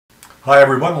Hi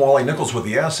everyone, Wally Nichols with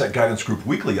the Asset Guidance Group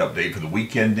weekly update for the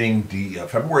week ending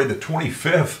February the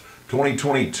 25th,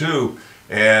 2022.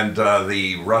 And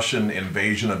the Russian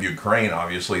invasion of Ukraine,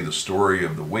 obviously the story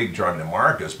of the week driving the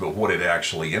markets, but what it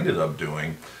actually ended up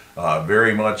doing,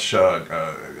 very much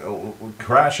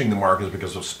crashing the markets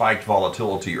because of spiked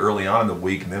volatility early on in the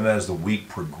week. And then as the week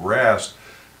progressed,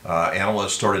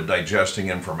 analysts started digesting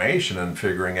information and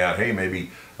figuring out, hey,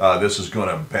 maybe this is going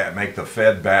to make the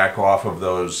Fed back off of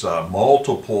those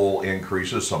multiple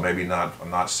increases, so maybe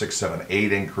not 6, 7,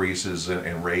 8 increases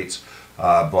in rates,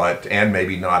 and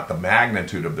maybe not the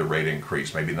magnitude of the rate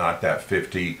increase, maybe not that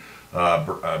 50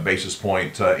 basis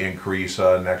point increase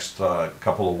next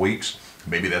couple of weeks.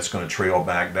 Maybe that's going to trail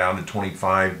back down to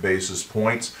 25 basis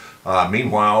points.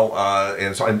 Meanwhile,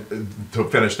 and to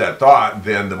finish that thought,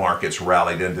 then the markets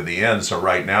rallied into the end. So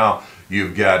right now,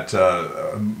 you've got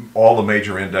all the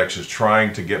major indexes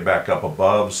trying to get back up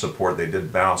above support. They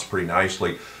did bounce pretty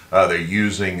nicely. They're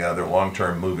using their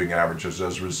long-term moving averages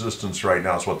as resistance right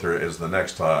now. Is what there is the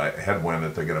next headwind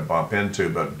that they're going to bump into.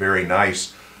 But very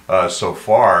nice so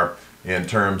far in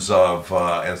terms of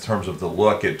the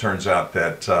look. It turns out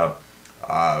that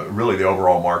really the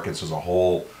overall markets as a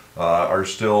whole are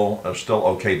still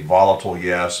okay, volatile,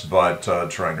 yes, but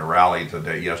trying to rally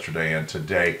yesterday and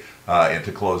today, and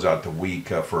to close out the week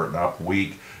for an up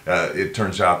week. It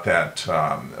turns out that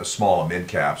small and mid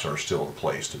caps are still the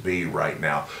place to be right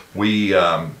now. We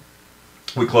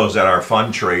closed out our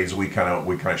fun trades. We kind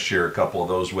of share a couple of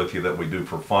those with you that we do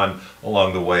for fun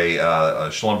along the way.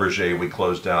 Schlumberger we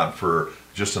closed out for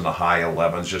just in the high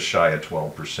 11s, just shy of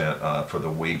 12% for the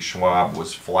week. Schwab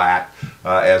was flat,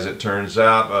 as it turns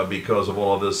out, because of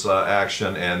all of this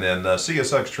action. And then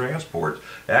CSX Transport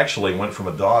actually went from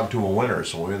a dog to a winner,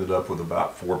 so we ended up with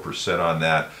about 4% on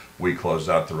that. We closed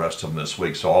out the rest of them this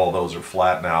week, so all of those are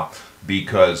flat now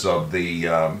because of the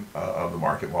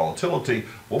market volatility.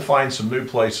 We'll find some new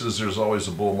places. There's always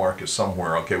a bull market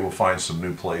somewhere. Okay, we'll find some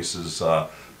new places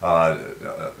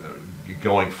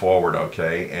going forward,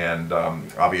 okay, and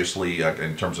obviously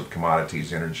in terms of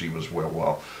commodities, energy was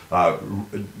well.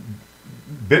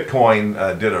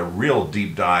 Bitcoin did a real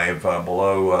deep dive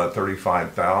below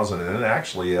 35,000, and then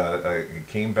actually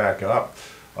came back up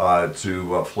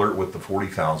to flirt with the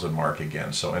 40,000 mark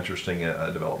again. So interesting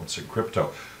developments in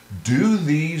crypto. Do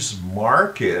these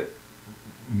market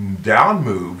down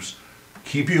moves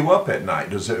keep you up at night?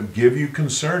 Does it give you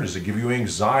concern? Does it give you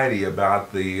anxiety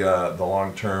about the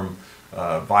long-term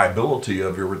viability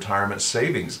of your retirement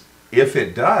savings? If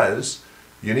it does,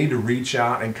 you need to reach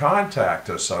out and contact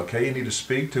us, okay? You need to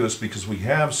speak to us because we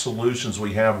have solutions.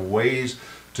 We have ways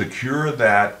to cure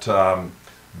that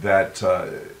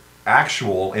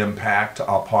actual impact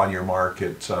upon your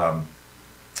market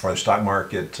or stock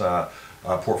market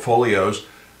portfolios,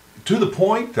 to the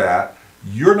point that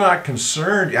you're not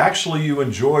concerned. Actually, you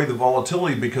enjoy the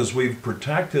volatility because we've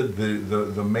protected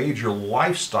the major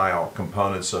lifestyle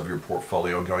components of your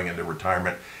portfolio going into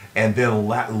retirement, and then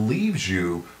that leaves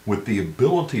you with the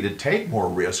ability to take more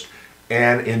risk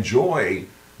and enjoy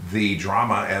the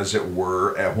drama, as it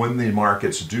were, when the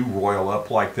markets do roil up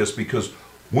like this. Because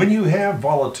when you have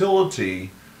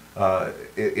volatility,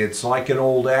 it's like an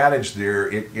old adage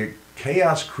there,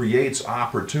 chaos creates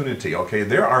opportunity, okay?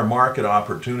 There are market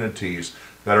opportunities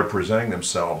that are presenting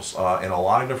themselves in a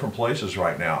lot of different places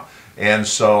right now. And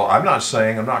so I'm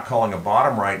not calling a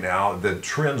bottom right now. The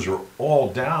trends are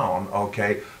all down,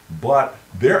 okay? But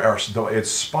it's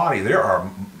spotty. There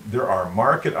are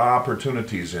market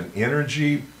opportunities in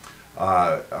energy.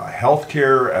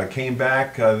 Healthcare came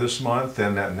back this month,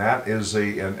 and that is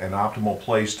an optimal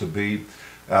place to be.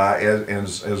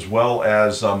 As well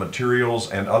as materials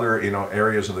and other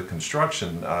areas of the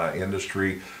construction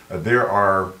industry. There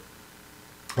are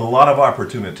a lot of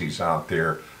opportunities out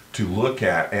there to look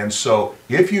at, and so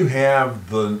if you have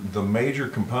the major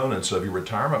components of your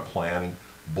retirement planning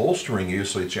bolstering you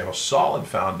so that you have a solid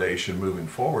foundation moving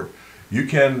forward, you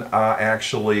can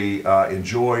actually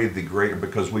enjoy the greater,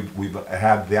 because we've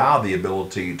had now the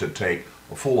ability to take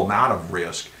a full amount of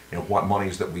risk in what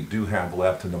monies that we do have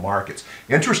left in the markets.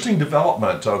 Interesting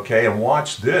development, okay, and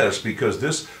watch this, because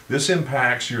this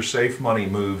impacts your safe money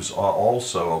moves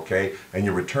also, okay, and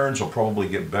your returns will probably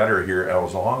get better here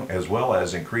as well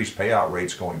as increased payout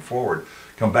rates going forward.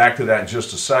 Come back to that in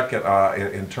just a second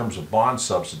in terms of bond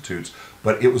substitutes,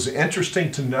 but it was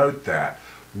interesting to note that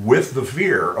with the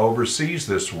fear overseas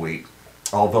this week,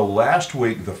 although last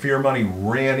week the fear money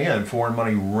foreign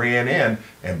money ran in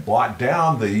and bought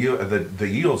down the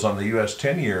yields on the U.S.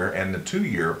 10-year and the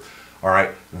 2-year, All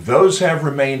right, those have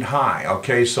remained high.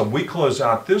 Okay, so we close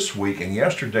out this week, and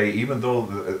yesterday, even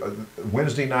though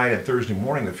Wednesday night and Thursday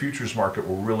morning the futures market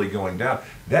were really going down,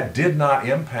 that did not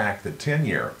impact the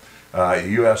 10-year,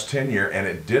 U.S. 10-year, and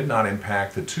it did not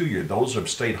impact the 2-year. Those have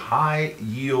stayed high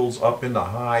yields up in the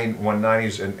high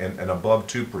 190s and above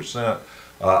 2% at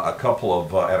a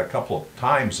couple of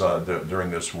times during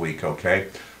this week. Okay.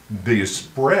 The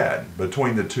spread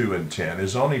between the 2 and 10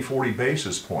 is only 40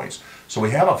 basis points. So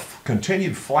we have a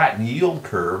continued flattened yield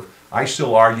curve. I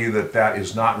still argue that that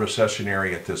is not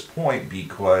recessionary at this point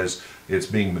because it's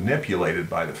being manipulated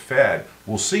by the Fed.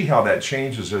 We'll see how that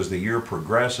changes as the year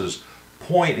progresses.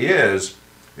 Point is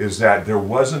that there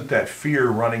wasn't that fear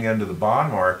running into the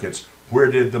bond markets. Where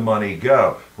did the money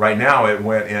go? Right now it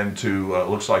went into,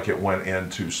 looks like it went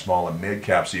into small and mid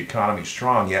caps. The economy's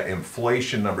strong, yet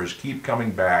inflation numbers keep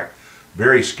coming back.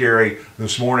 Very scary.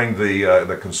 This morning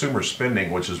the consumer spending,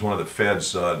 which is one of the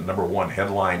Fed's #1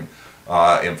 headline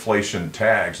inflation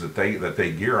tags that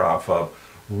they gear off of,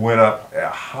 went up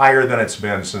higher than it's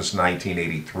been since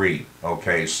 1983.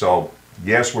 Okay, so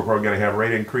yes, we're probably going to have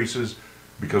rate increases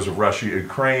because of Russia,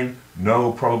 Ukraine.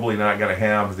 No, probably not going to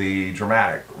have the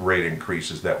dramatic rate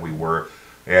increases that we were,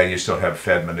 and you still have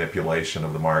Fed manipulation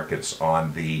of the markets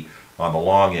on the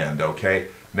long end. Okay,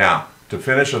 now to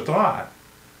finish a thought,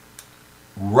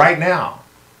 right now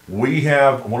we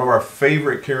have one of our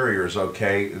favorite carriers.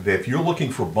 Okay, that if you're looking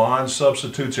for bond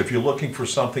substitutes, if you're looking for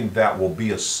something that will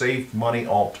be a safe money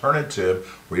alternative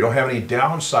where you don't have any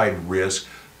downside risk,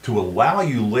 to allow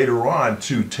you later on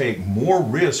to take more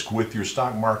risk with your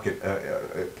stock market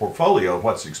portfolio,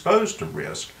 what's exposed to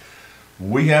risk,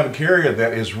 we have a carrier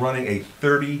that is running a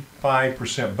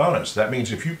 35% bonus. That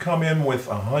means if you come in with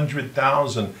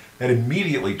 100,000, that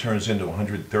immediately turns into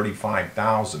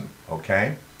 135,000.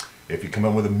 Okay, if you come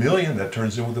in with $1 million, that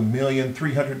turns in with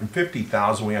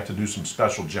 $1,350,000. We have to do some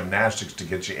special gymnastics to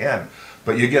get you in,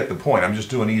 but you get the point. I'm just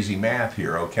doing easy math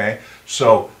here. Okay,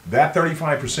 so that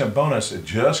 35% bonus, it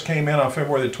just came in on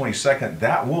February the 22nd.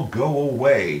 That will go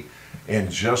away in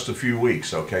just a few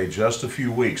weeks. Okay, just a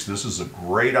few weeks. This is a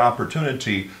great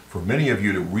opportunity for many of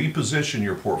you to reposition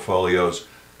your portfolios.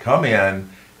 Come in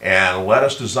and let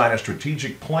us design a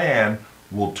strategic plan.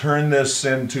 We'll turn this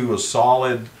into a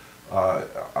solid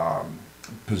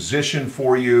position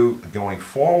for you going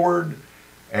forward,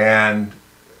 and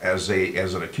as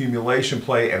an accumulation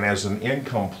play and as an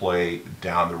income play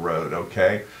down the road.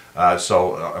 Okay,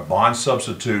 so a bond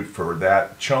substitute for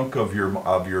that chunk of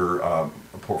your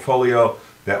portfolio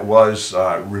that was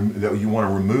that you want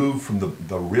to remove from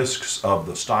the risks of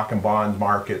the stock and bond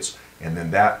markets, and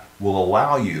then that will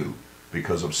allow you,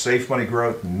 because of safe money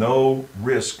growth, no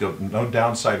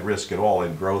downside risk at all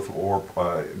in growth or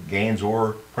gains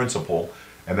or principal,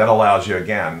 and that allows you,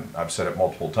 again, I've said it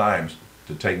multiple times,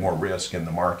 to take more risk in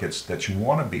the markets that you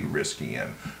want to be risky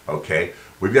in. Okay,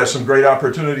 we've got some great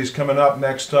opportunities coming up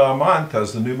next month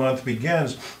as the new month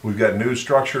begins. We've got new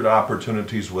structured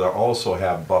opportunities. We'll also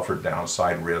have buffered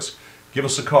downside risk. Give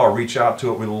us a call, reach out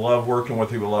to it. We love working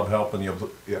with you. We love helping you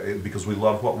because we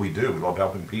love what we do. We love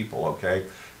helping people. Okay,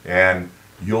 and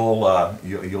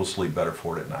you'll sleep better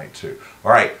for it at night too.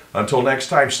 All right, until next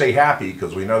time, stay happy,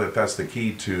 because we know that that's the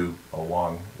key to a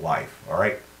long life. All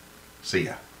right, see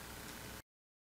ya.